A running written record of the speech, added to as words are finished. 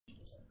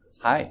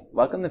Hi,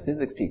 welcome to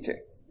Physics Teacher.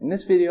 In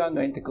this video, I'm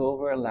going to go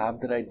over a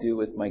lab that I do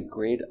with my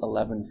grade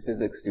 11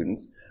 physics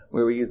students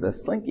where we use a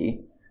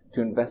Slinky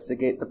to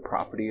investigate the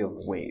property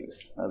of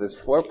waves. Now, there's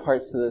 4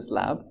 parts to this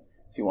lab.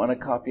 If you want a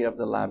copy of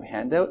the lab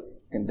handout,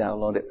 you can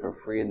download it for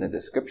free in the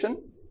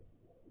description.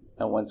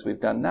 And once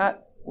we've done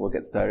that, we'll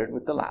get started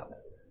with the lab.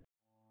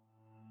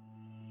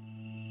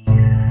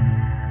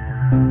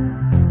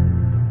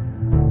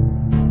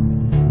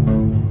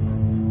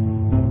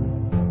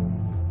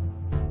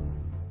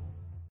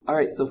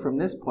 Alright, so from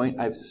this point,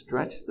 I've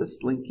stretched the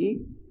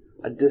Slinky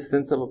a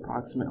distance of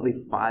approximately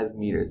 5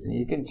 meters. And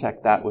you can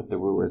check that with the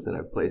rulers that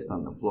I've placed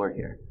on the floor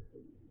here.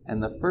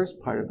 And the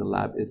first part of the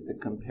lab is to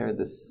compare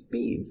the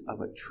speeds of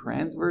a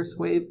transverse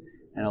wave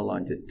and a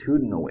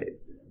longitudinal wave.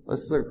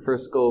 Let's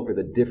first go over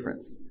the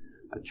difference.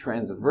 A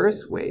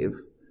transverse wave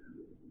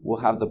will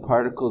have the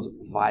particles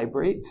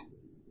vibrate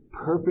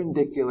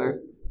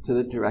perpendicular to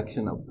the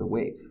direction of the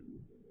wave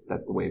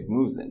that the wave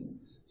moves in.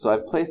 So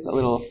I've placed a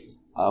little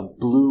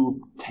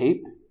blue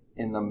tape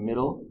in the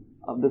middle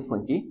of the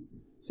Slinky.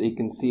 So you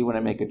can see when I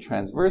make a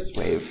transverse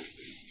wave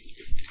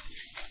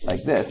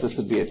like this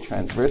would be a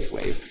transverse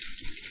wave.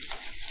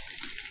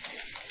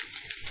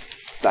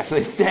 It's actually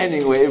a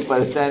standing wave, but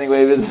this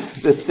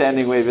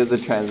standing wave is a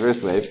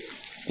transverse wave.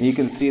 And you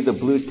can see the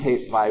blue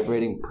tape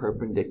vibrating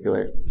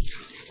perpendicular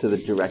to the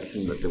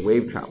direction that the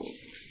wave travels.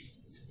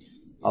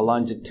 A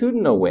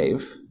longitudinal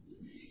wave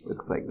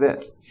looks like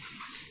this.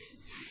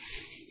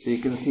 So you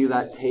can see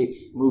that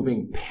tape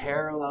moving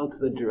parallel to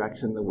the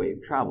direction the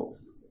wave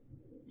travels.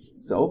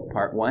 So,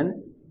 part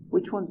 1,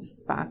 which one's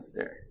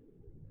faster?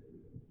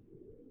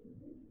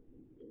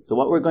 So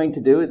what we're going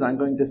to do is I'm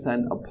going to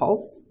send a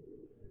pulse,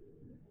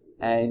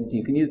 and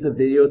you can use the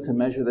video to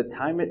measure the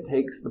time it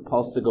takes the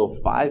pulse to go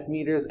 5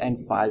 meters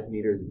and 5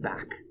 meters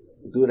back.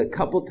 Do it a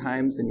couple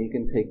times and you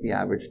can take the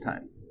average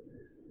time.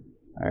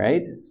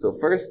 Alright, so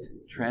first,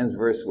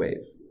 transverse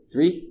wave.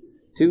 3,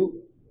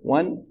 2,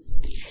 1.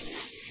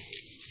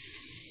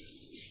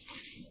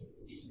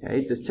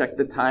 Okay, just check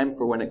the time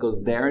for when it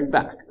goes there and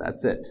back.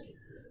 That's it.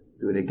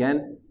 Do it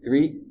again.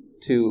 3,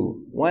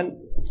 2, 1.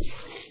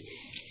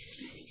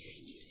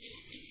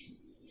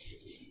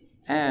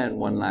 And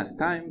one last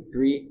time.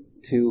 3,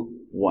 2,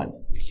 1.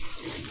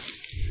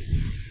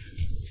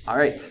 All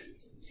right.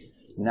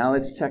 Now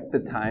let's check the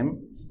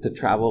time to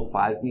travel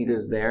 5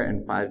 meters there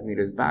and 5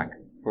 meters back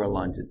for a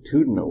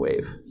longitudinal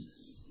wave.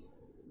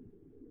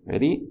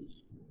 Ready?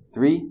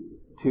 3,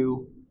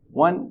 2,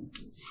 1.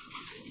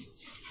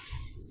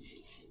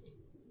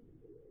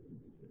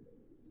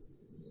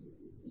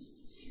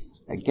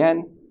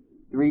 Again,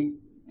 3,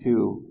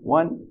 2,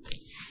 1.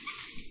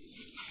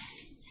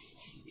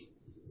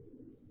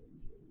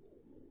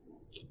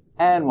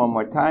 And one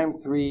more time,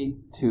 3,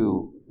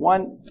 2,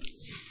 1.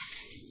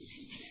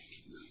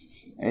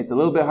 And it's a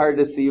little bit hard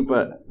to see,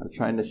 but I'm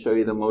trying to show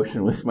you the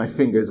motion with my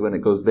fingers when it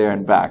goes there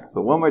and back.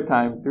 So one more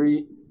time,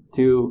 3,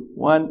 2,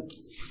 1.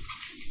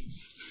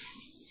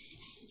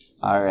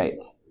 All right.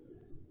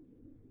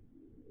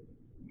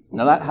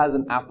 Now that has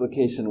an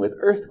application with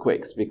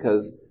earthquakes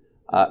because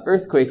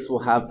earthquakes will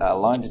have a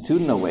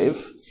longitudinal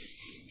wave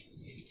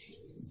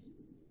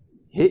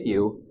hit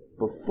you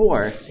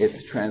before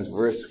its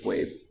transverse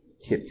wave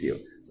hits you.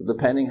 So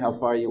depending how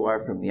far you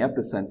are from the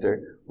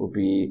epicenter will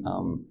be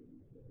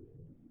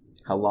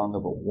how long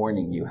of a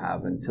warning you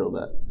have until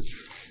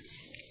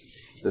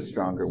the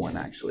stronger one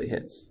actually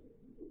hits.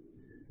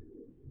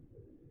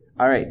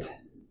 All right.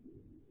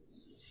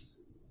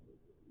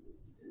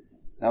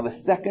 Now the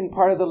second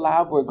part of the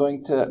lab, we're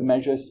going to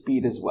measure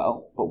speed as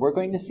well, but we're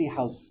going to see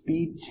how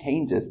speed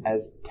changes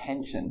as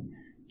tension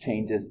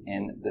changes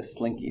in the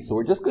Slinky. So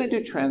we're just going to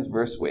do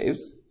transverse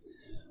waves,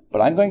 but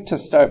I'm going to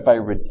start by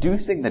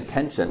reducing the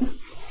tension.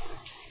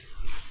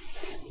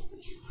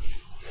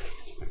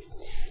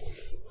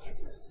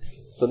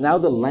 So now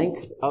the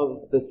length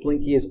of the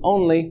Slinky is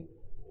only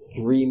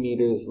 3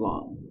 meters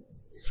long.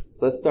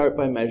 So let's start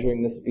by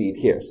measuring the speed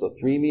here. So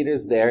 3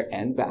 meters there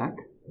and back.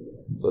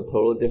 So a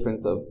total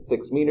difference of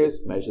 6 meters,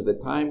 measure the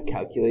time,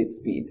 calculate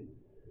speed.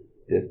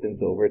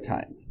 Distance over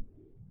time.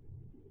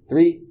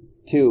 3,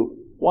 2,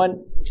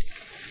 1.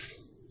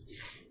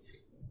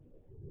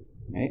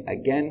 Okay,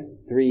 again,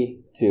 3,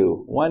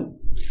 2, 1.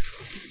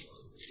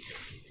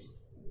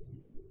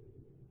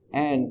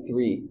 And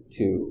 3,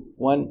 2,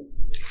 1. All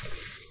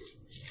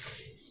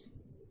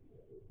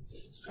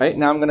right,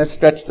 now I'm going to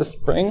stretch the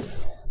spring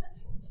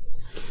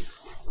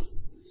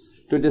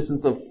to a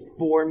distance of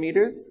 4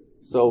 meters.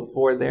 So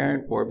 4 there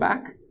and 4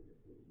 back.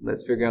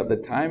 Let's figure out the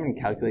time and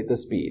calculate the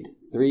speed.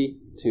 3,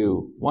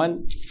 2,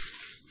 1.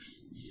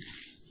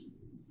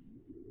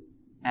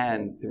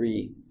 And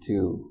 3,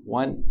 2,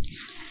 1.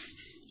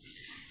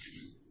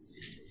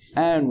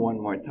 And one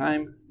more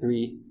time.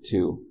 3,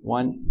 2,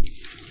 1.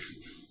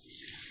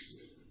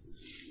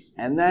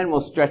 And then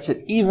we'll stretch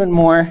it even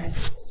more.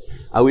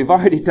 We've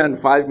already done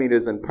 5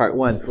 meters in part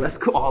 1, so let's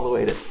go all the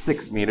way to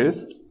 6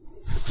 meters.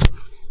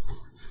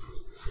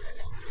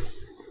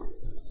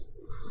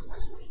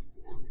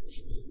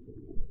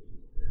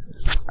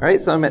 All right,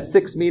 so I'm at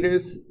 6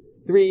 meters.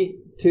 3,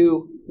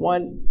 2,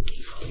 1.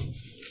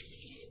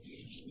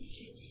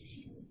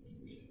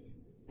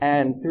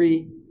 And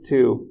 3,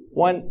 2,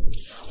 1.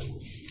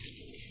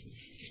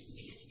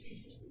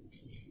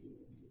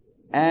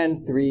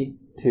 And 3,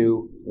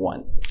 2,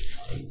 1.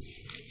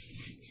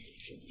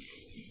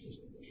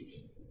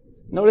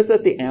 Notice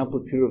that the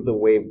amplitude of the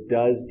wave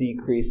does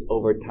decrease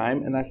over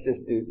time, and that's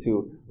just due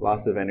to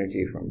loss of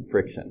energy from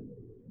friction.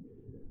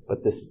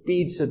 But the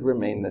speed should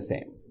remain the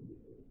same,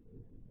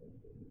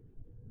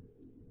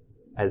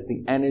 as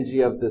the energy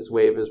of this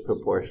wave is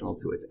proportional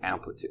to its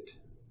amplitude.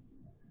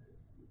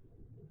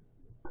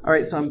 All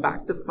right, so I'm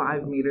back to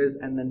 5 meters,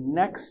 and the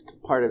next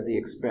part of the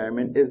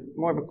experiment is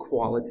more of a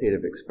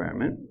qualitative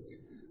experiment.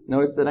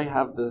 Notice that I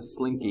have the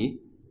Slinky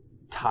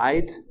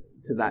tied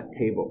to that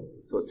table,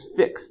 so it's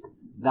fixed.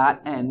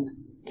 That end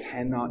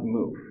cannot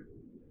move.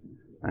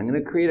 I'm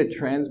going to create a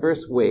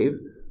transverse wave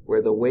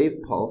where the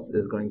wave pulse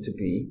is going to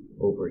be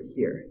over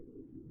here.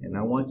 And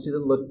I want you to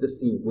look to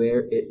see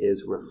where it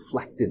is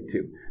reflected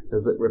to.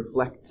 Does it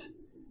reflect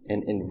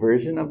an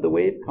inversion of the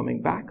wave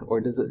coming back, or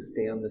does it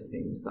stay on the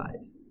same side?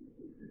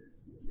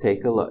 Let's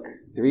take a look.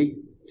 3,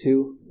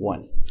 2,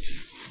 1.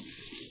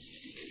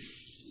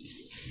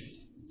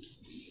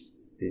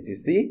 Did you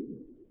see?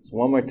 So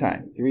one more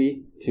time.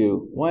 3,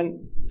 2,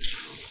 1.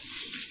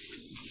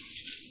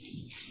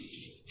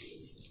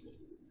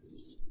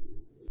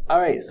 All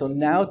right, so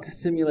now to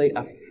simulate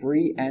a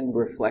free end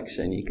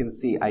reflection, you can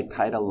see I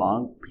tied a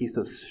long piece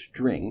of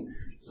string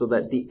so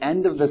that the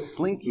end of the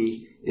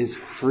Slinky is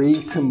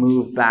free to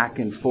move back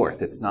and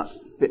forth. It's not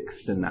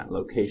fixed in that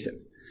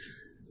location.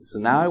 So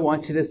now I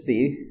want you to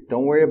see,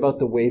 don't worry about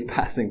the wave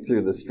passing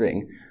through the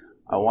string.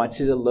 I want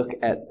you to look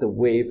at the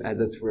wave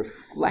as it's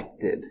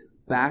reflected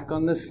back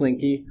on the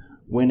Slinky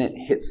when it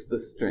hits the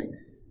string.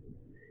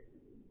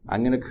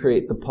 I'm going to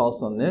create the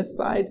pulse on this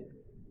side.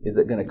 Is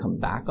it going to come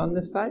back on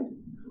this side?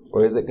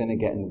 Or is it going to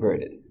get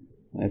inverted?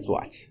 Let's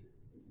watch.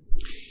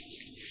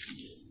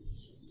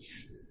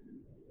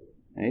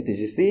 All right, did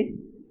you see?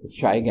 Let's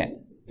try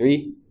again.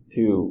 3,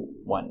 2,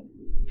 1.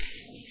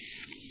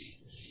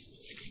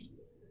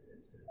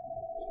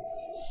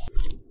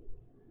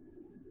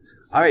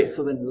 All right,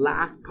 so the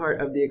last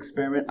part of the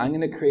experiment, I'm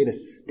going to create a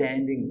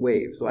standing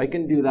wave. So I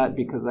can do that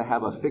because I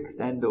have a fixed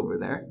end over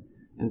there.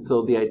 And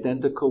so the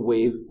identical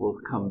wave will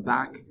come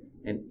back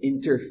and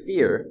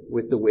interfere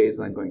with the waves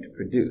I'm going to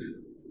produce.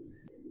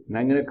 And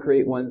I'm going to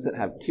create ones that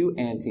have 2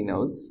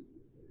 antinodes,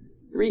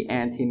 3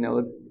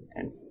 antinodes,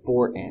 and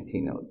 4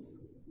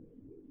 antinodes.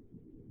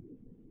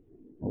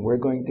 And we're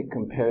going to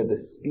compare the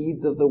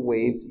speeds of the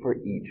waves for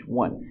each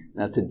one.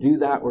 Now to do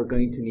that, we're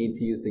going to need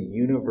to use the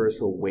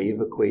universal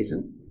wave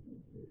equation,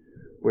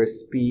 where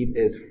speed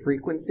is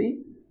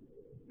frequency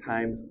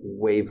times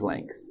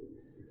wavelength.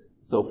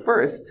 So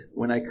first,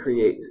 when I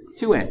create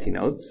 2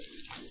 antinodes,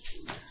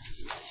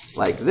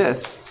 like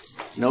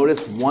this,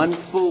 notice one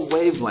full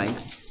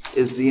wavelength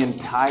is the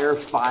entire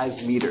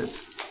 5 meters.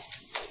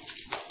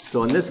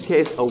 So in this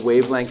case, a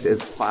wavelength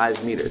is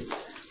 5 meters.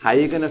 How are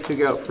you going to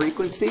figure out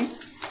frequency?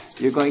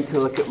 You're going to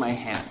look at my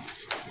hand.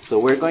 So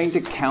we're going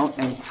to count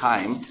and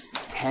time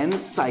 10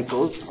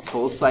 cycles. A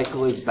full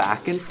cycle is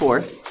back and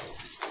forth.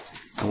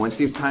 And once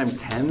you've timed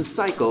 10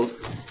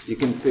 cycles, you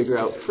can figure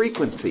out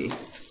frequency.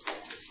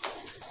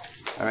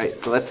 All right,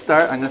 so let's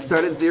start. I'm going to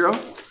start at 0,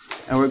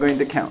 and we're going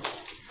to count.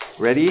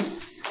 Ready?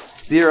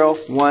 0,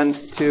 1,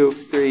 2,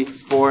 3,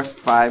 4,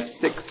 5,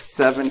 6,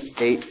 7,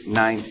 8,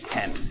 9,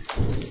 10.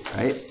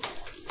 Right?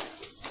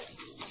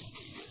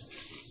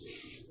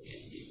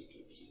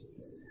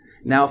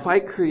 Now, if I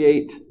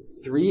create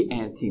 3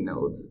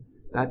 antinodes,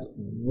 that's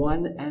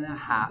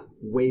 1.5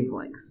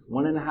 wavelengths.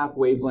 1.5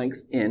 wavelengths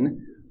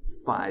in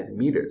 5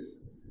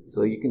 meters.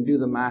 So you can do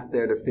the math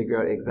there to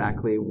figure out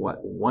exactly what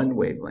 1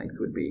 wavelength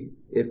would be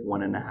if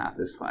 1.5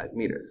 is 5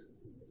 meters.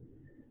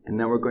 And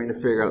then we're going to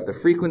figure out the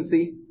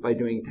frequency by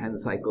doing 10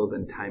 cycles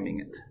and timing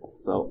it.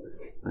 So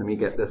let me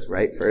get this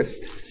right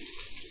first.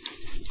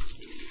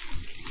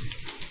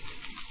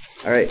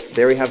 All right,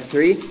 there we have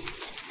 3.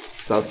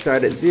 So I'll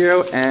start at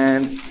 0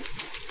 and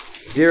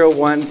 0,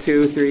 1,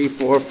 2, 3,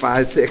 4,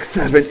 5, 6,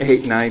 7,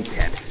 8, 9,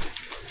 10.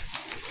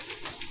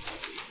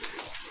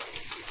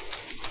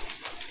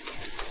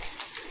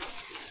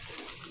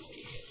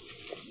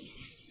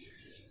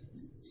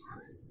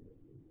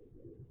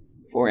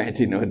 Four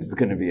antinodes is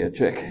going to be a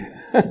trick.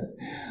 All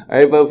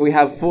right, but if we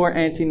have 4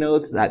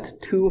 antinodes, that's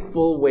 2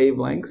 full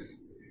wavelengths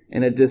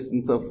in a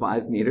distance of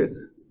 5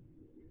 meters.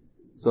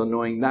 So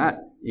knowing that,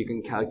 you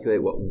can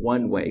calculate what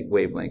 1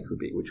 wavelength would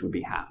be, which would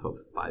be half of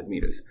 5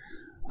 meters.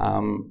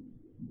 And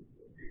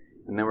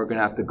then we're going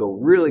to have to go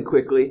really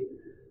quickly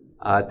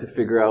to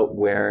figure out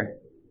where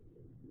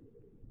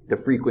the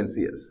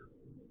frequency is.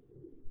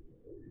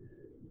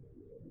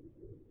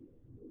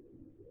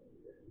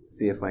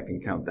 See if I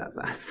can count that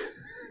fast.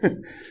 All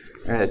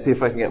right, let's see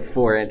if I can get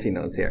 4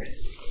 antinodes here.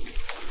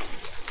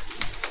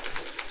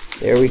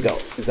 There we go.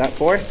 Is that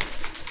 4?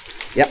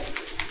 Yep.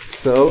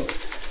 So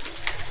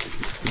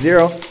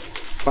 0,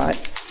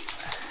 5.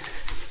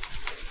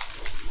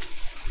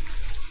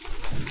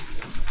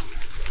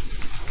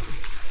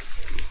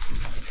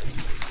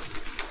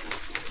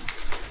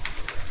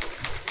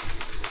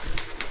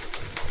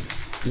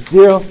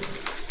 0,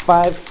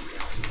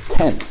 5,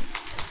 10.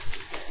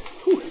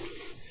 Whew.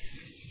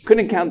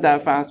 Couldn't count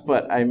that fast,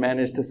 but I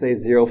managed to say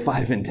 0,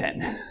 5, and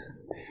 10.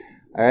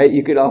 All right,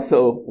 you could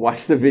also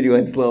watch the video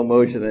in slow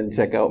motion and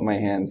check out my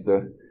hands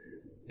to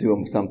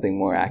do something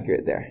more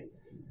accurate there.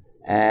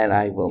 And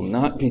I will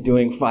not be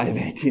doing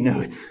 580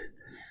 notes.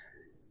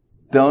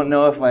 Don't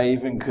know if I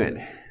even could.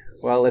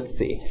 Well, let's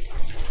see.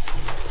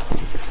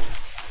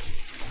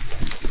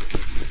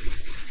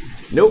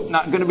 Nope,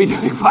 not going to be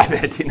doing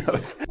 580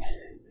 notes.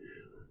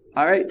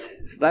 All right,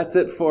 so that's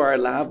it for our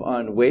lab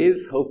on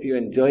waves. Hope you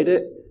enjoyed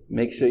it.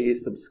 Make sure you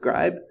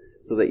subscribe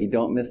so that you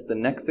don't miss the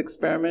next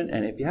experiment.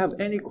 And if you have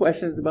any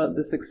questions about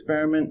this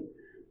experiment,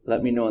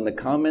 let me know in the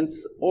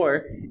comments.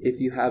 Or if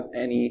you have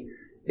any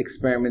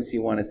experiments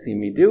you want to see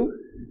me do,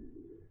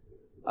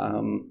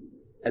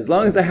 as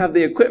long as I have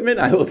the equipment,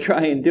 I will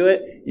try and do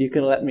it. You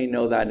can let me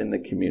know that in the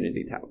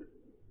community tab.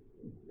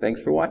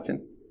 Thanks for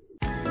watching.